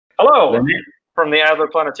Hello, from the Adler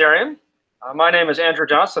Planetarium. My name is Andrew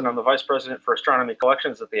Johnson. I'm the Vice President for Astronomy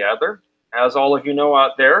Collections at the Adler. As all of you know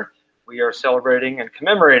out there, we are celebrating and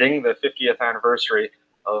commemorating the 50th anniversary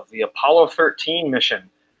of the Apollo 13 mission,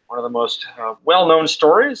 one of the most well-known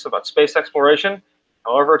stories about space exploration.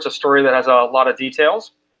 However, it's a story that has a lot of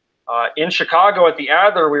details. In Chicago at the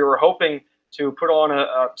Adler, we were hoping to put on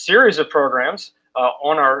a series of programs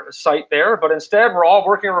on our site there, but instead we're all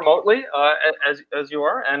working remotely, as you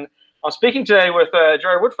are. And I'm speaking today with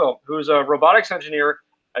Jerry Woodfill, who's a robotics engineer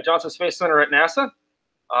at Johnson Space Center at NASA.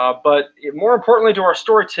 But more importantly to our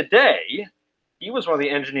story today, he was one of the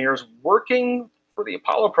engineers working for the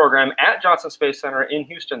Apollo program at Johnson Space Center in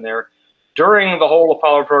Houston there during the whole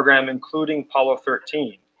Apollo program, including Apollo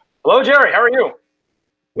 13. Hello, Jerry. How are you?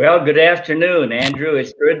 Well, good afternoon, Andrew.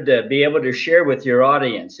 It's good to be able to share with your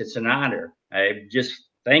audience. It's an honor. I just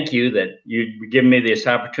thank you that you've given me this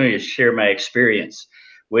opportunity to share my experience,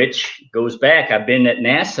 which goes back. I've been at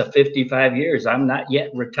NASA 55 years. I'm not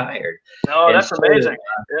yet retired. No, and that's amazing.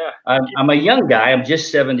 Yeah. I'm a young guy. I'm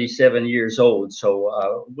just 77 years old.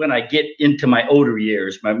 So when I get into my older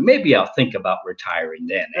years, maybe I'll think about retiring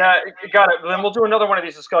then. Yeah, you got it. Then we'll do another one of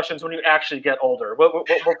these discussions when you actually get older. We'll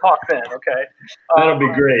talk then, okay? That'll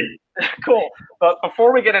be great. Cool. But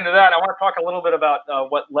before we get into that, I want to talk a little bit about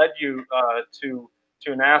what led you to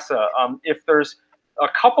NASA. If there's a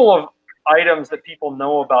couple of items that people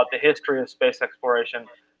know about the history of space exploration,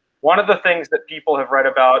 one of the things that people have read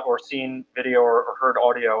about or seen video or heard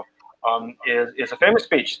audio is a famous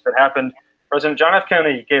speech that happened. President John F.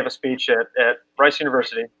 Kennedy gave a speech at Rice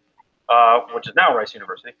University, which is now Rice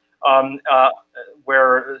University,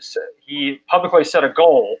 where he publicly set a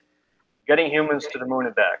goal, getting humans to the moon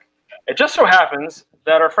and back. It just so happens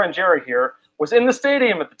that our friend Jerry here was in the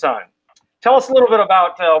stadium at the time. Tell us a little bit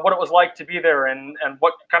about what it was like to be there and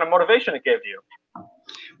what kind of motivation it gave to you.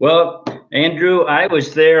 Well, Andrew, I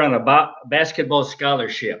was there on a basketball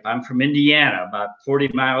scholarship. I'm from Indiana, about 40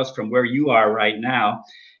 miles from where you are right now.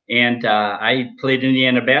 And I played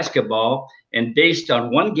Indiana basketball. And based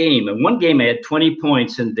on one game, I had 20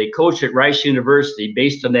 points, and the coach at Rice University,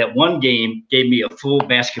 based on that one game, gave me a full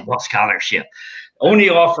basketball scholarship. Only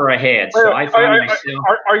offer I had. So I found myself.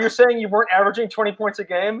 Are you saying you weren't averaging 20 points a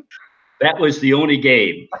game? That was the only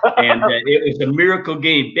game, and it was a miracle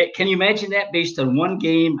game. Can you imagine that? Based on one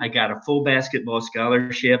game, I got a full basketball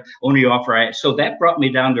scholarship, only offer I had. So that brought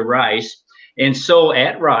me down to Rice. And so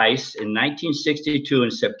at Rice in 1962,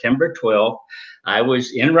 on September 12th, I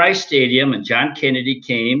was in Rice Stadium, and John Kennedy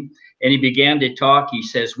came, and he began to talk. He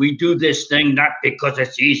says, "We do this thing not because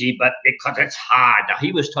it's easy, but because it's hard." Now,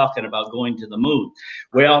 he was talking about going to the moon.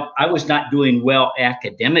 Well, I was not doing well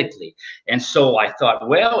academically. And so I thought,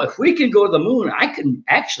 well, if we can go to the moon, I can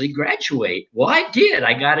actually graduate. Well, I did.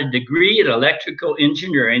 I got a degree in electrical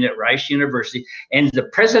engineering at Rice University. And the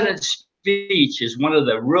president's speech is one of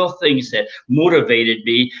the real things that motivated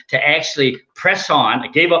me to actually press on. I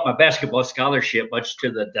gave up my basketball scholarship, much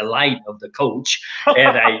to the delight of the coach,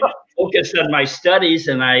 and I focused on my studies,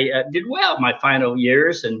 and I did well my final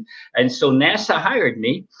years, and so NASA hired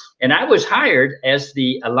me, and I was hired as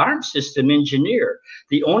the alarm system engineer,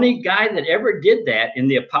 the only guy that ever did that in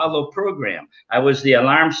the Apollo program. I was the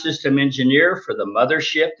alarm system engineer for the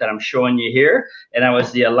mothership that I'm showing you here, and I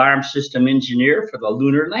was the alarm system engineer for the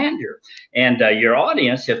lunar lander. And your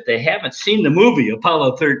audience, if they haven't seen the movie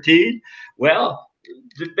Apollo 13, well,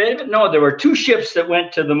 no, there were two ships that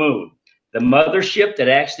went to the moon. The mothership that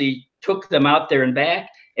actually took them out there and back,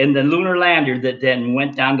 and the lunar lander that then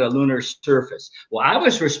went down to the lunar surface. Well, I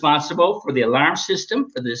was responsible for the alarm system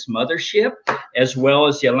for this mothership, as well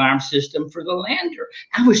as the alarm system for the lander.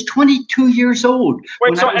 I was 22 years old.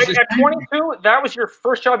 Wait, so at 22, that was your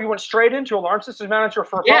first job? You went straight into alarm systems manager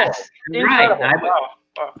for Apollo? Yes, right. Wow.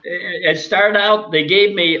 It started out, they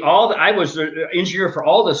gave me I was the engineer for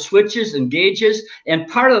all the switches and gauges, and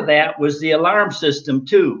part of that was the alarm system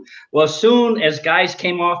too. Well, as soon as guys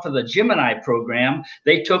came off of the Gemini program,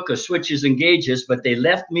 they took the switches and gauges, but they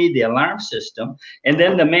left me the alarm system. And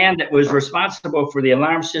then the man that was responsible for the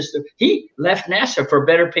alarm system, he left NASA for a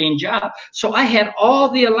better paying job. So I had all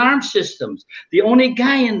the alarm systems, the only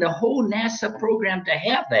guy in the whole NASA program to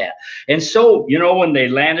have that. And so, you know, when they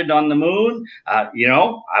landed on the moon, you know,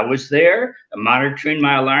 I was there monitoring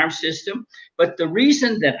my alarm system. But the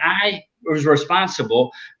reason that I was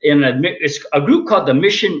responsible in a group called the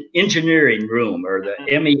Mission Engineering Room, or the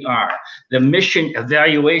MER, the Mission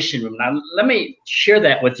Evaluation Room. Now, let me share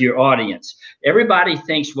that with your audience. Everybody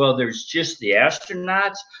thinks, well, there's just the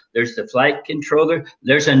astronauts, there's the flight controller,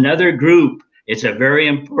 there's another group. It's a very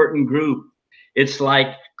important group. It's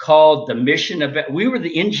like called the mission of, we were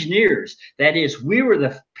the engineers. That is, we were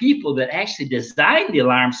the people that actually designed the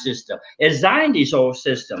alarm system, designed these old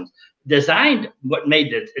systems, designed what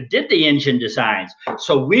made it, did the engine designs.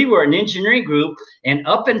 So we were an engineering group, and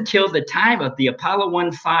up until the time of the Apollo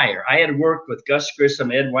 1 fire, I had worked with Gus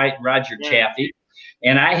Grissom, Ed White, Roger Chaffee,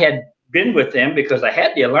 and I had been with them because I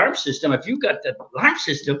had the alarm system. If you've got the alarm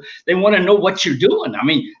system, they want to know what you're doing. I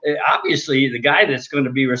mean, obviously, the guy that's going to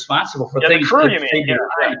be responsible for things, the crew, you mean?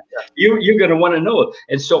 You're going to want to know it.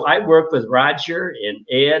 And so I worked with Roger and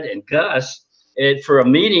Ed and Gus for a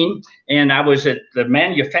meeting, and I was at the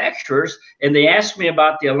manufacturers, and they asked me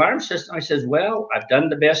about the alarm system. I said, well, I've done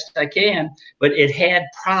the best I can, but it had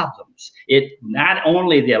problems. It not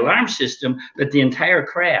only the alarm system, but the entire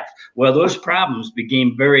craft. Well, those problems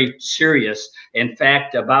became very serious. In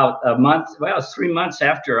fact, about a month, well, 3 months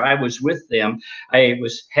after I was with them, I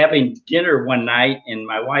was having dinner one night, and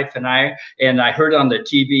my wife and I heard on the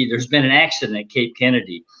TV, there's been an accident at Cape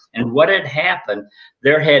Kennedy. And what had happened,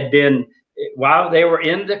 there had been, while they were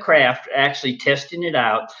in the craft actually testing it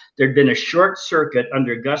out, there'd been a short circuit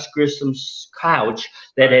under Gus Grissom's couch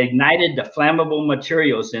that ignited the flammable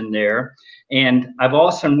materials in there. And I've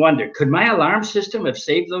often wondered, could my alarm system have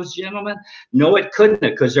saved those gentlemen? No, it couldn't,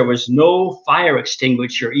 because there was no fire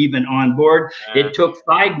extinguisher even on board. It took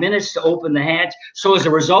 5 minutes to open the hatch. So as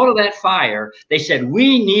a result of that fire, they said,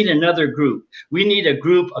 we need another group. We need a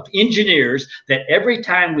group of engineers that every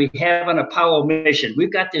time we have an Apollo mission,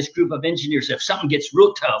 we've got this group of engineers. If something gets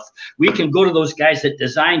real tough, we can go to those guys that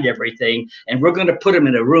designed everything, and we're going to put them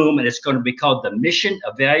in a room, and it's going to be called the Mission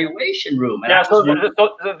Evaluation Room. And so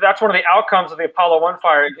that's one of the outcomes of the Apollo 1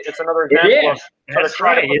 fire. It's another example. That's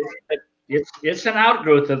right. It's an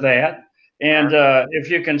outgrowth of that. And if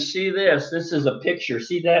you can see this is a picture.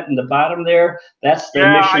 See that in the bottom there? That's the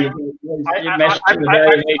mission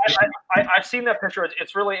evaluation. I've seen that picture.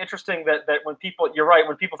 It's really interesting that when people, you're right,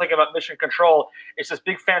 when people think about mission control, it's this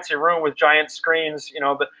big fancy room with giant screens,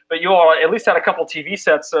 but you all at least had a couple TV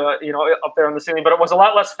sets, up there on the ceiling, but it was a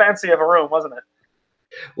lot less fancy of a room, wasn't it?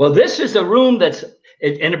 Well, this is a room that's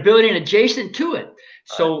in a building adjacent to it.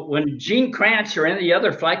 So when Gene Kranz or any of the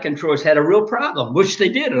other flight controllers had a real problem, which they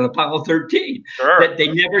did on Apollo 13, that they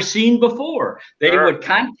never seen before, they would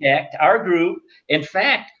contact our group. In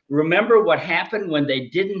fact, remember what happened when they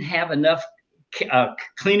didn't have enough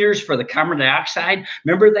cleaners for the carbon dioxide?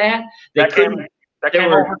 Remember that? That came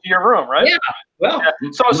over to your room, right? Yeah. Well,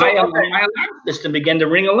 my alarm system began to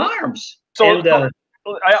ring alarms. So,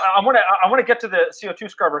 I want to get to the CO2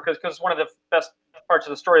 scrubber because it's one of the best parts of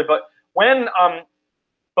the story. But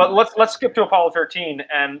but let's skip to Apollo 13.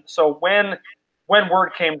 And so when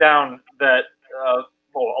word came down that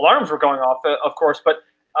alarms were going off, of course, but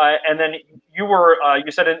and then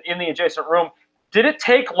you said in the adjacent room, did it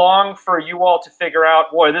take long for you all to figure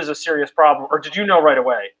out, boy, this is a serious problem, or did you know right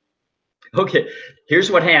away? Okay, here's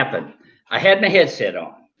what happened. I had my headset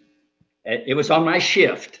on. It was on my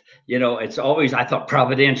shift. It's always, I thought,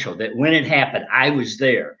 providential that when it happened, I was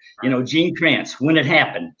there. Gene Kranz, when it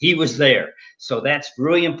happened, he was there. So that's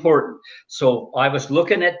really important. So I was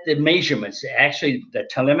looking at the measurements, actually the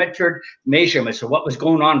telemetered measurements of what was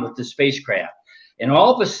going on with the spacecraft. And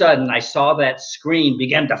all of a sudden, I saw that screen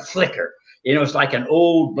begin to flicker. It's like an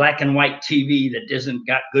old black and white TV that doesn't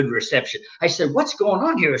got good reception. I said, what's going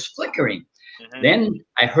on here? It's flickering. Then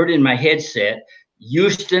I heard in my headset,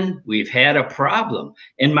 Houston, we've had a problem,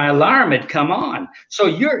 and my alarm had come on. So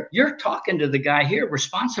you're talking to the guy here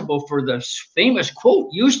responsible for the famous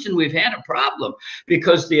quote, Houston, we've had a problem,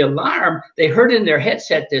 because the alarm, they heard in their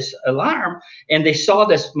headset this alarm, and they saw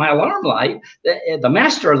my alarm light, the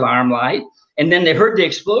master alarm light, and then they heard the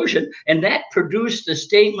explosion, and that produced the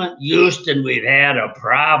statement, Houston, we've had a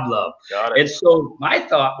problem. Got it. And so my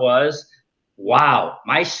thought was, wow,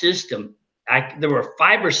 my system, there were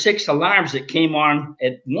 5 or 6 alarms that came on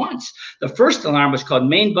at once. The first alarm was called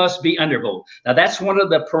main bus B undervolt. Now that's one of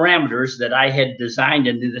the parameters that I had designed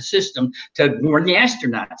into the system to warn the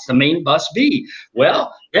astronauts, the main bus B.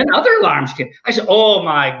 Well, then other alarms came. I said, oh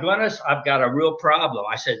my goodness, I've got a real problem.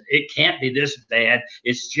 I said, it can't be this bad.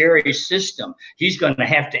 It's Jerry's system. He's going to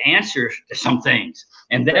have to answer to some things.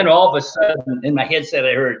 And then all of a sudden in my headset,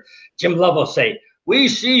 I heard Jim Lovell say, we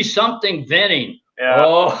see something venting. Yeah.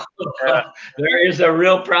 Oh, there is a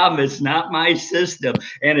real problem. It's not my system.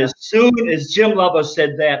 And as soon as Jim Lovell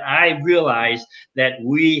said that, I realized that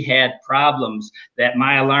we had problems that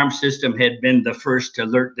my alarm system had been the first to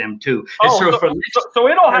alert them to. So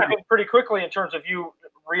it all happened pretty quickly in terms of you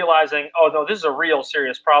realizing, oh no, this is a real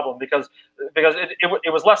serious problem because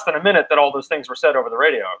it was less than a minute that all those things were said over the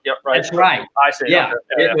radio. Yep, right. That's right. I see. Yeah,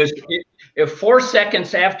 okay. it 4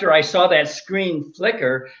 seconds after I saw that screen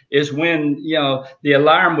flicker is when, you know, the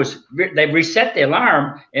alarm was, they reset the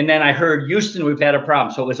alarm, and then I heard, Houston, we've had a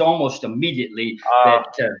problem. So it was almost immediately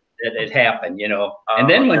that it happened, you know. And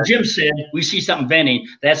then when Jim said, we see something venting,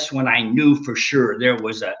 that's when I knew for sure there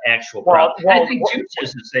was an actual problem. I think Jim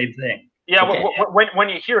says the same thing. Yeah, okay. When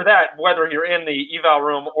you hear that, whether you're in the eval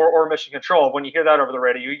room or mission control, when you hear that over the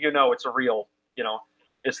radio, you know it's a real, you know,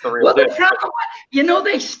 it's the real thing. The problem, you know,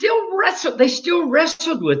 they still wrestled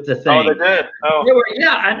with the thing. Oh, they did. Oh, they were,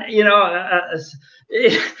 yeah, and you know,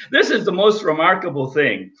 this is the most remarkable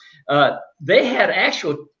thing. They had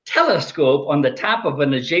actual telescope on the top of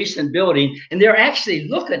an adjacent building, and they're actually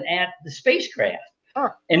looking at the spacecraft. Huh.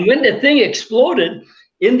 And when the thing exploded,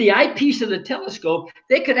 in the eyepiece of the telescope,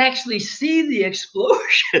 they could actually see the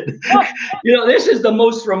explosion. You know, this is the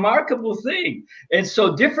most remarkable thing. And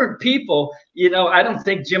so different people, you know, I don't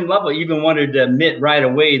think Jim Lovell even wanted to admit right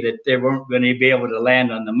away that they weren't going to be able to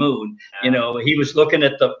land on the moon. Yeah. You know, he was looking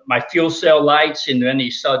at my fuel cell lights, and then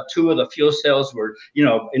he saw 2 of the fuel cells were, you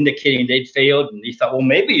know, indicating they'd failed. And he thought, well,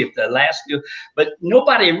 maybe if the last few, but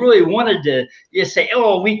nobody really wanted to just say,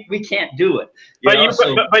 oh, we can't do it.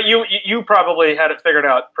 But you probably had it figured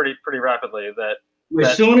out pretty rapidly that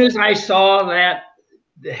as soon as I saw that,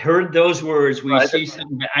 heard those words, we see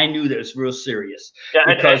something, I knew that it was real serious. Yeah,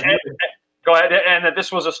 because go ahead, and that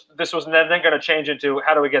this was then going to change into,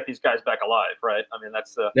 how do we get these guys back alive, right? I mean,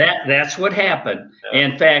 that's what happened. Yeah.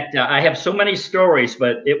 In fact, I have so many stories,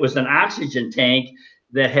 but it was an oxygen tank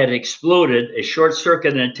that had exploded. A short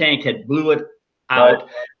circuit in a tank had blew it out.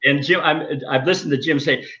 Right. And Jim, I've listened to Jim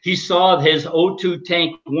say he saw his O2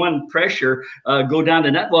 tank 1 pressure go down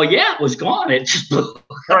to net. Well, yeah, it was gone. It just blew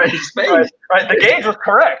out of space. Right. The gauge was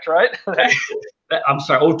correct, right? I'm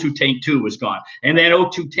sorry, O2 tank 2 was gone. And then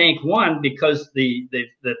O2 tank 1, because the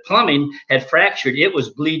plumbing had fractured, it was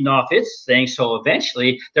bleeding off its thing. So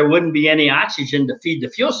eventually there wouldn't be any oxygen to feed the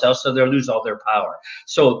fuel cells, so they'll lose all their power.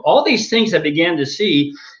 So all these things I began to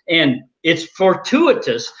see, and it's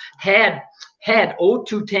fortuitous. Had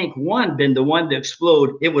O2 tank 1 been the one to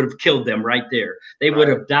explode, it would have killed them right there. They would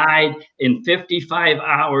have died in 55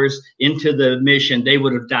 hours into the mission. They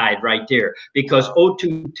would have died right there, because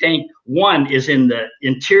O2 tank 1 is in the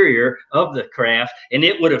interior of the craft, and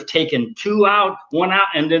it would have taken 2 out, 1 out,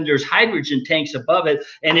 and then there's hydrogen tanks above it,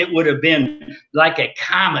 and it would have been like a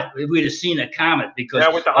comet. We'd have seen a comet, because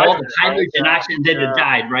all the hydrogen oxygen did have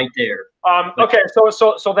died right there. Okay,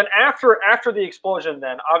 so then after the explosion,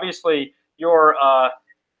 then obviously your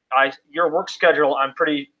work schedule, I'm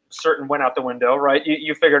pretty certain, went out the window, right?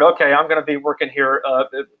 You figured, okay, I'm going to be working here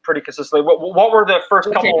pretty consistently. What were the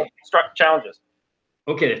first couple challenges?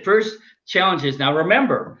 Okay, the first challenges. Now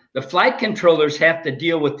remember, the flight controllers have to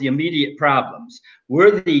deal with the immediate problems.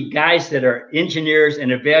 We're the guys that are engineers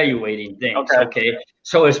and evaluating things. Okay.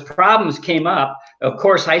 So as problems came up, of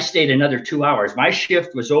course, I stayed another 2 hours. My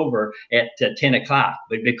shift was over at 10 o'clock,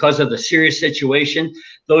 but because of the serious situation,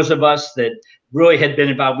 those of us that really had been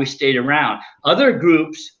involved, we stayed around. Other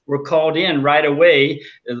groups were called in right away.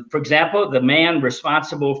 For example, the man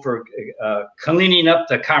responsible for cleaning up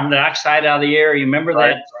the carbon dioxide out of the air. You remember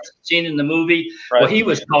that scene in the movie? Well, he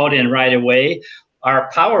was called in right away. Our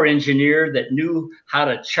power engineer that knew how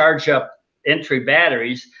to charge up entry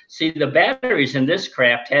batteries. See, the batteries in this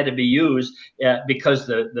craft had to be used because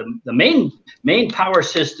the main power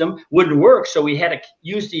system wouldn't work. So we had to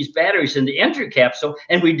use these batteries in the entry capsule,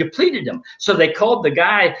 and we depleted them. So they called the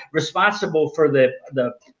guy responsible for the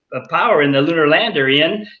power in the lunar lander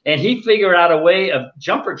in, and he figured out a way of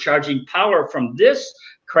jumper charging power from this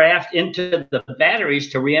craft into the batteries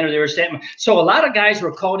to re-enter their statement. So a lot of guys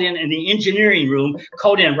were called in the engineering room,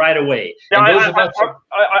 called in right away. Now,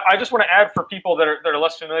 I just want to add, for people that are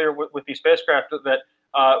less familiar with these spacecraft, that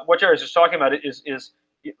what Jerry's just talking about is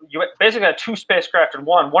you basically had 2 spacecraft in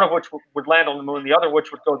one of which would land on the moon, the other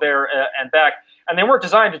which would go there and back. And they weren't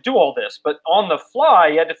designed to do all this, but on the fly,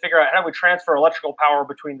 you had to figure out how we transfer electrical power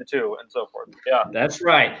between the 2 and so forth. Yeah, that's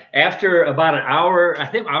right. After about an hour, I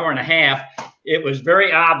think hour and a half, it was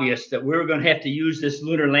very obvious that we were going to have to use this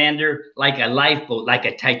lunar lander like a lifeboat, like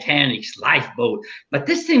a Titanic's lifeboat. But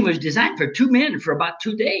this thing was designed for 2 men for about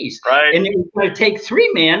 2 days. Right. And it was going to take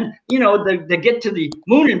 3 men, you know, to get to the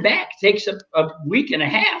moon and back. It takes a week and a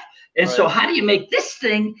half. And so how do you make this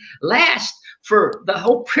thing last for the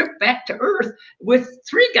whole trip back to Earth with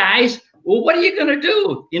 3 guys? Well, what are you going to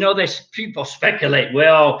do? You know, people speculate,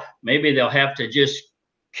 well, maybe they'll have to just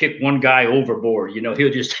kick one guy overboard. You know,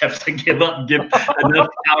 he'll just have to give up and give enough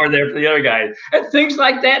power there for the other guy. And things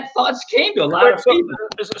like that, thoughts came to a lot of people.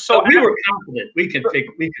 So we were confident we could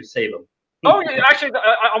save them. Oh, yeah, actually,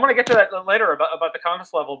 I want to get to that later about the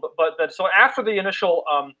confidence level. But so after the initial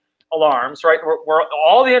alarms, right, where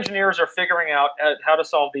all the engineers are figuring out how to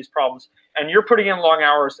solve these problems, and you're putting in long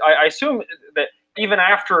hours, I assume that even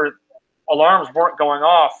after alarms weren't going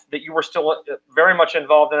off, that you were still very much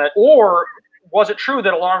involved in it, or was it true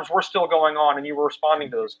that alarms were still going on and you were responding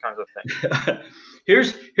to those kinds of things?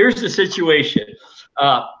 Here's the situation.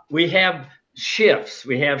 We have shifts.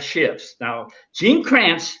 Now, Gene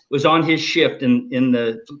Krantz was on his shift in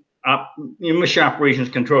the mission operations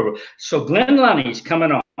control room. So Glenn Lunny's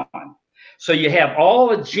coming on. So you have all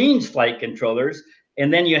of Gene's flight controllers,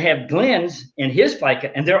 and then you have Glenn's and his flight,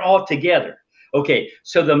 and they're all together. Okay,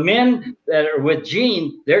 so the men that are with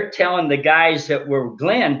Gene, they're telling the guys that were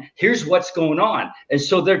Glenn, here's what's going on. And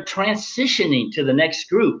so they're transitioning to the next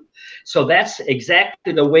group. So that's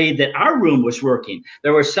exactly the way that our room was working.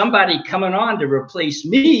 There was somebody coming on to replace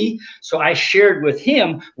me. So I shared with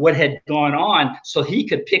him what had gone on so he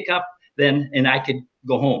could pick up then and I could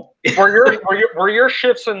go home. were your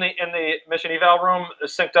shifts in the mission eval room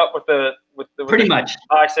synced up with the pretty much?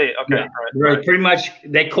 Oh, I see. Okay, yeah, right. Pretty much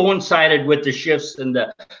they coincided with the shifts in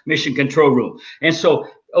the mission control room. And so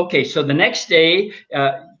okay, so the next day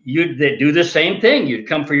they'd do the same thing. You'd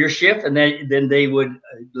come for your shift, and then they would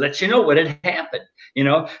let you know what had happened. You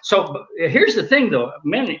know. So here's the thing, though: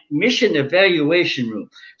 mission evaluation room.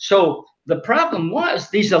 So the problem was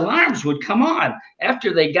these alarms would come on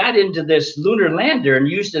after they got into this lunar lander and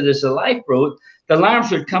used it as a lifeboat. The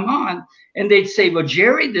alarms would come on, and they'd say, "Well,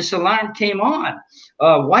 Jerry, this alarm came on.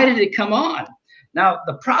 Why did it come on?" Now,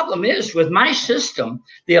 the problem is with my system,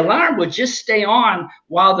 the alarm would just stay on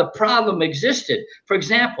while the problem existed. For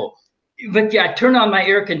example, but yeah, I turned on my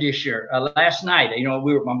air conditioner last night. You know,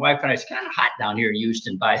 my wife and I, it's kind of hot down here in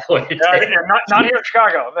Houston, by the way. Not here in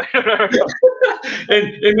Chicago.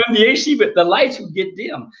 and when the AC, but the lights would get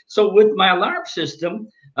dim. So with my alarm system,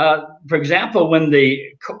 for example, when the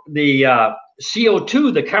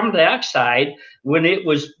CO2, the carbon dioxide, when it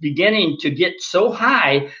was beginning to get so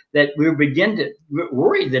high that we were beginning to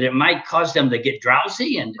worry that it might cause them to get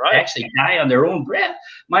drowsy and actually die on their own breath,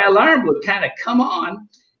 my alarm would kind of come on.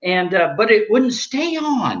 And but it wouldn't stay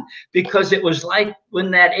on because it was like when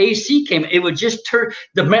that AC came, it would just turn,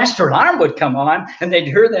 the master alarm would come on and they'd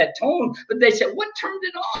hear that tone, but they said, what turned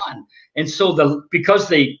it on? And so because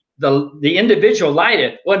the individual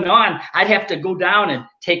light wasn't on, I'd have to go down and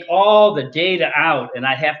take all the data out, and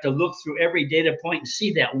I'd have to look through every data point and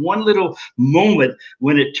see that one little moment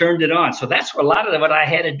when it turned it on. So that's what a lot of what I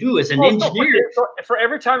had to do as an engineer. So for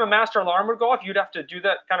every time a master alarm would go off, you'd have to do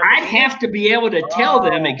that kind of thing? I'd have to be able to tell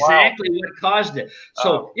them exactly what caused it.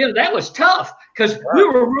 So, you know, that was tough because we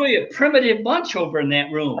were really a primitive bunch over in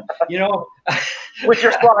that room, you know. With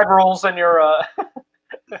your slide rules and your...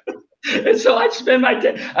 And so I'd spend my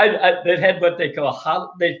day. They had what they call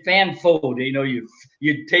fan fold. You know, you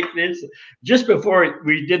take this. Just before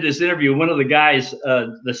we did this interview, one of the guys,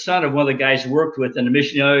 the son of one of the guys worked with in the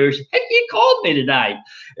mission earlier, he called me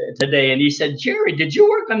today, and he said, "Jerry, did you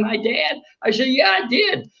work on my dad?" I said, "Yeah, I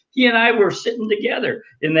did." He and I were sitting together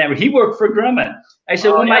in that. He worked for Grumman. I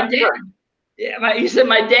said, "Well, my dad." Sure. Yeah, he said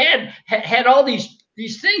my dad had all these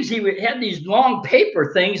things. He had these long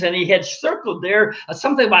paper things, and he had circled there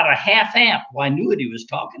something about a half amp. Well, I knew what he was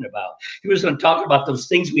talking about. He was going to talk about those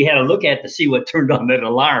things we had to look at to see what turned on that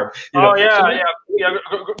alarm. Yeah.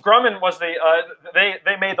 Grumman was the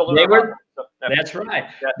they made the lunar. That's right.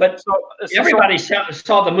 Yeah. But everybody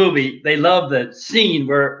saw the movie. They love the scene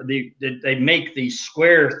where they make these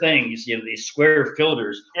square things, you know, these square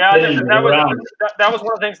filters. Yeah, that was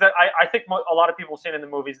one of the things that I think a lot of people have seen in the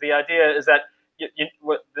movies. The idea is that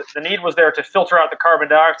the need was there to filter out the carbon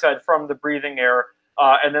dioxide from the breathing air,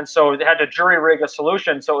 and then so they had to jury rig a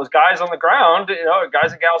solution. So it was guys on the ground, you know,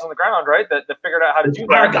 guys and gals on the ground, right, that figured out how to do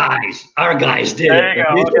that. Our guys did. There you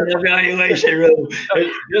go. Evaluation room.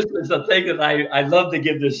 This is the thing that I love to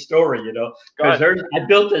give this story, you know, because I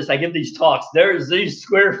built this. I give these talks. There's these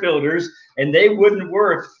square filters, and they wouldn't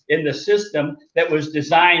work in the system that was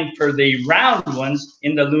designed for the round ones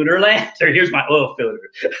in the lunar lander. Here's my oil filter.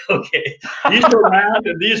 Okay, these were round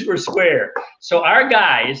and these were square. So our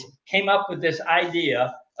guys came up with this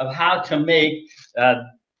idea of how to make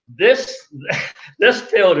this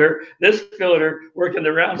filter work in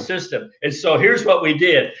the round system. And so here's what we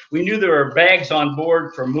did. We knew there were bags on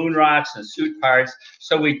board for moon rocks and suit parts.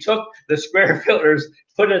 So we took the square filters,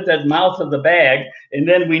 put it at the mouth of the bag, and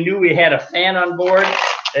then we knew we had a fan on board.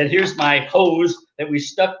 And here's my hose that we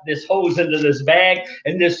stuck this hose into this bag,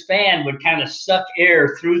 and this fan would kind of suck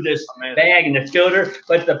air through this bag and the filter.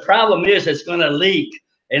 But the problem is it's going to leak.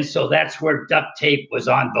 And so that's where duct tape was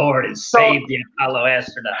on board and saved the Apollo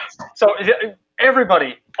astronauts. So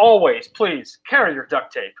everybody, always, please carry your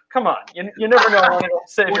duct tape. Come on, you never know when it'll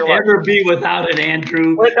save your life. Never be without it,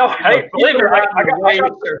 Andrew. Wait, no, hey, believe it, I got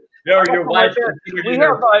your wife.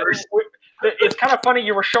 It's kind of funny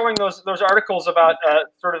you were showing those articles about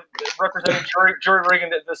sort of representing jury rigging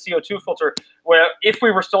the CO2 filter, where if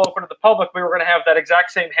we were still open to the public, we were going to have that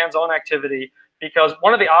exact same hands-on activity, because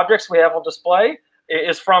one of the objects we have on display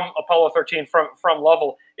is from Apollo 13, from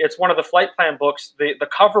Lovell. It's one of the flight plan books, the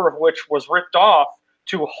cover of which was ripped off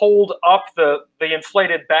to hold up the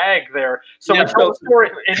inflated bag there. So we tell the story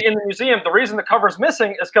in the museum. The reason the cover's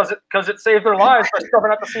missing is because it saved their lives by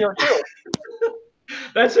scrubbing out the CO2.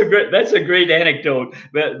 That's a great anecdote.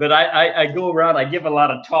 But I go around. I give a lot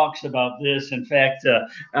of talks about this. In fact,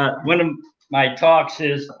 one of my talks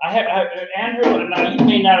is Andrew, and you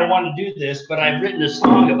may not want to do this, but I've written a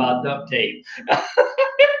song about duct tape.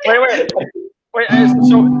 wait.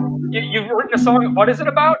 So you've written a song. What is it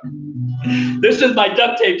about? This is my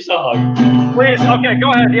duct tape song. Please, okay,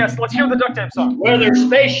 go ahead. Yes, let's hear the duct tape song. Where their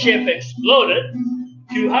spaceship exploded,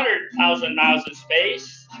 200,000 miles in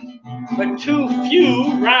space, but too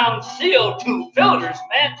few round CO2 filters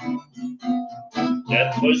meant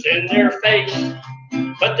death was in their face.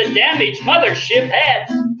 But the damaged mothership had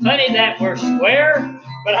plenty that were square.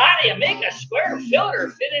 But how do you make a square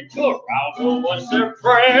filter fit into a round hole was their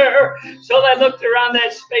prayer. So they looked around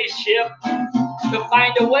that spaceship to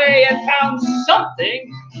find a way and found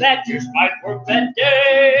something that just might work that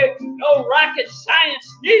day. No rocket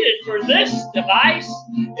science needed for this device.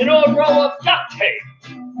 An old roll of duct tape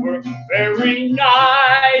worked very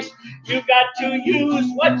nice. You got to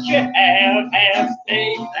use what you have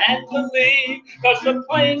faith and believe, because the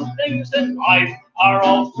plain things in life are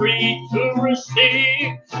all free to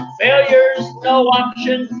receive. Failure's no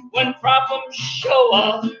option when problems show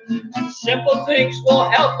up. Simple things will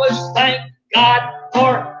help us thank God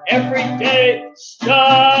for everyday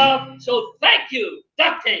stuff. So thank you,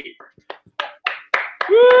 duct tape.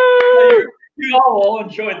 Woo! You all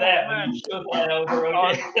enjoyed that. I'm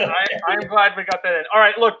glad we got that in. All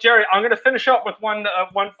right, look, Jerry, I'm going to finish up with one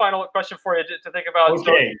final question for you to think about.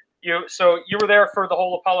 Okay. So you were there for the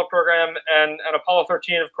whole Apollo program, and Apollo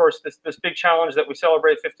 13, of course, this big challenge that we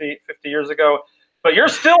celebrate 50 years ago. But you're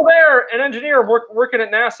still there, an engineer working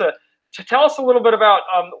at NASA. To tell us a little bit about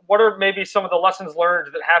what are maybe some of the lessons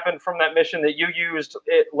learned that happened from that mission that you used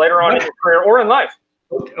later on in your career or in life.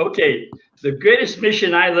 Okay, the greatest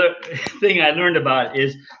mission thing I learned about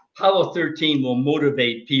is Apollo 13 will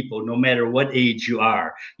motivate people no matter what age you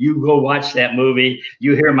are. You go watch that movie,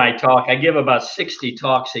 you hear my talk. I give about 60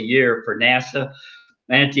 talks a year for NASA.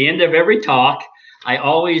 And at the end of every talk, I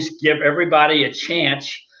always give everybody a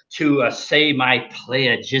chance to say my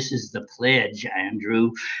pledge. This is the pledge,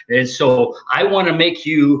 Andrew. And so I want to make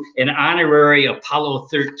you an honorary Apollo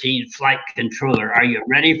 13 flight controller. Are you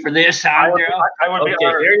ready for this, Andrew? I would be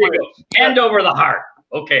honored. There you go. Hand over the heart.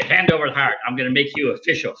 Okay, hand over the heart. I'm going to make you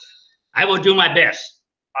official. I will do my best.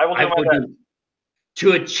 I will do my best.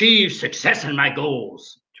 To achieve success in my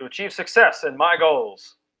goals. To achieve success in my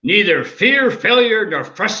goals. Neither fear, failure, nor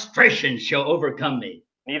frustration shall overcome me.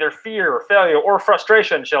 Neither fear, failure, or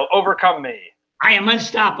frustration shall overcome me. I am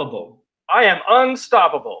unstoppable. I am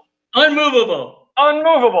unstoppable. Unmovable.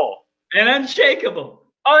 Unmovable. And unshakable.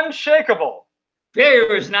 Unshakable.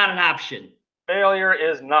 Failure is not an option. Failure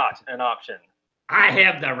is not an option. I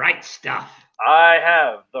have the right stuff. I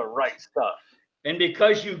have the right stuff. And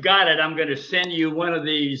because you got it, I'm going to send you one of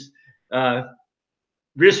these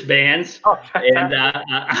wristbands, and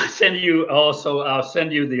I'll send you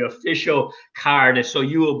the official card, so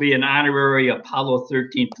you will be an honorary Apollo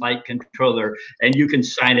 13 flight controller, and you can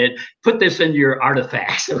sign it. Put this in your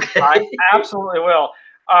artifacts. Okay, I absolutely will.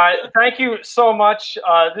 Thank you so much.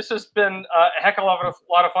 This has been a heck of a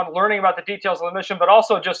lot of fun learning about the details of the mission, but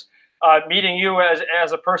also just meeting you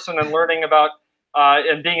as a person and learning about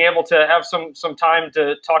and being able to have some time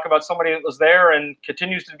to talk about somebody that was there and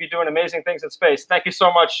continues to be doing amazing things in space. Thank you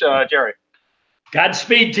so much, Jerry.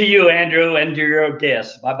 Godspeed to you, Andrew, and to your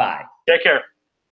guests. Bye-bye. Take care.